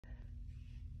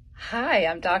Hi,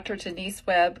 I'm Dr. Denise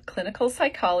Webb, clinical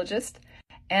psychologist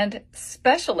and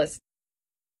specialist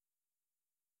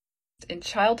in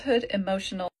childhood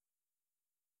emotional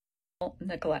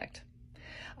neglect.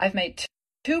 I've made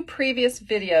two previous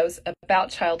videos about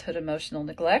childhood emotional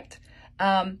neglect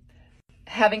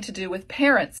having to do with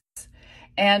parents.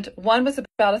 And one was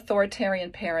about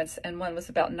authoritarian parents and one was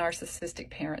about narcissistic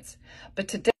parents. But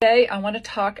today I want to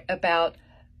talk about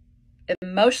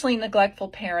emotionally neglectful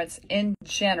parents in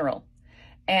general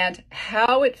and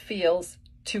how it feels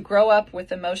to grow up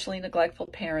with emotionally neglectful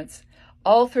parents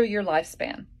all through your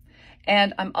lifespan.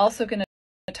 And I'm also going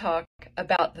to talk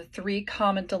about the three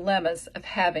common dilemmas of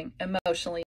having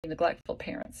emotionally neglectful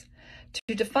parents.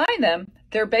 To define them,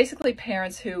 they're basically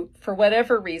parents who, for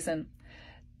whatever reason,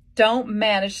 don't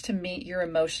manage to meet your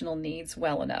emotional needs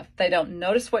well enough. They don't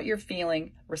notice what you're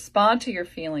feeling, respond to your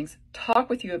feelings, talk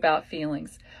with you about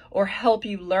feelings, or help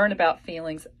you learn about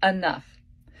feelings enough.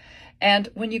 And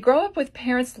when you grow up with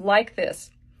parents like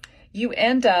this, you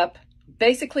end up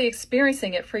basically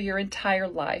experiencing it for your entire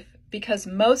life because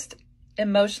most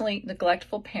emotionally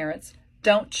neglectful parents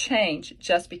don't change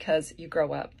just because you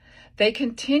grow up. They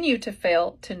continue to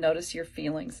fail to notice your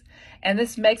feelings, and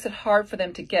this makes it hard for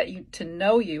them to get you to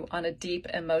know you on a deep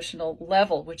emotional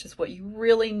level, which is what you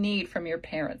really need from your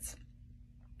parents.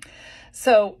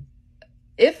 So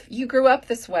if you grew up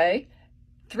this way,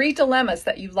 three dilemmas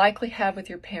that you likely have with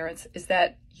your parents is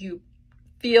that you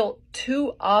feel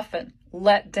too often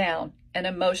let down and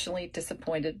emotionally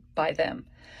disappointed by them.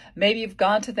 Maybe you've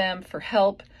gone to them for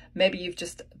help. Maybe you've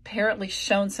just apparently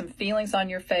shown some feelings on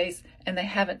your face and they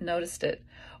haven't noticed it.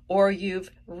 Or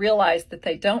you've realized that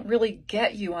they don't really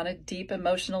get you on a deep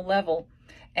emotional level,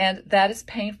 and that is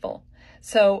painful.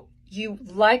 So you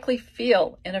likely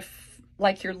feel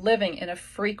like you're living in a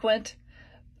frequent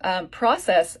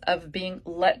process of being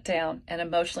let down and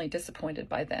emotionally disappointed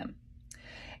by them.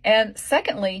 And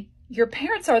secondly, your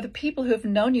parents are the people who have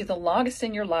known you the longest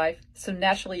in your life, so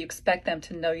naturally you expect them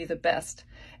to know you the best.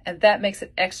 And that makes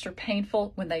it extra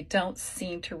painful when they don't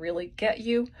seem to really get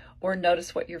you or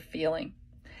notice what you're feeling.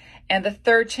 And the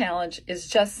third challenge is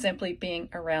just simply being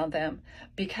around them,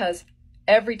 because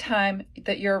every time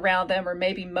that you're around them, or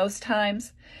maybe most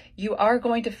times, you are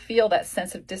going to feel that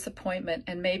sense of disappointment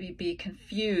and maybe be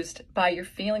confused by your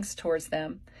feelings towards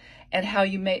them and how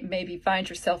you maybe find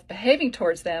yourself behaving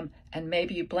towards them, and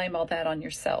maybe you blame all that on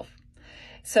yourself.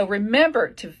 So remember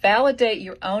to validate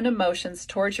your own emotions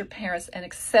towards your parents and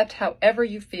accept however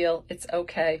you feel it's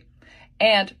okay,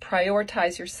 and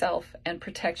prioritize yourself and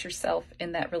protect yourself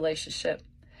in that relationship.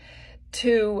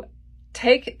 To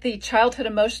take the childhood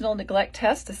emotional neglect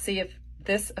test to see if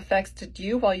this affected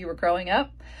you while you were growing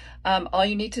up, all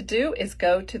you need to do is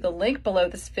go to the link below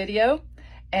this video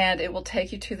and it will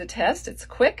take you to the test. It's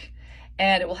quick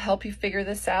and it will help you figure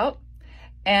this out.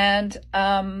 And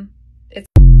it's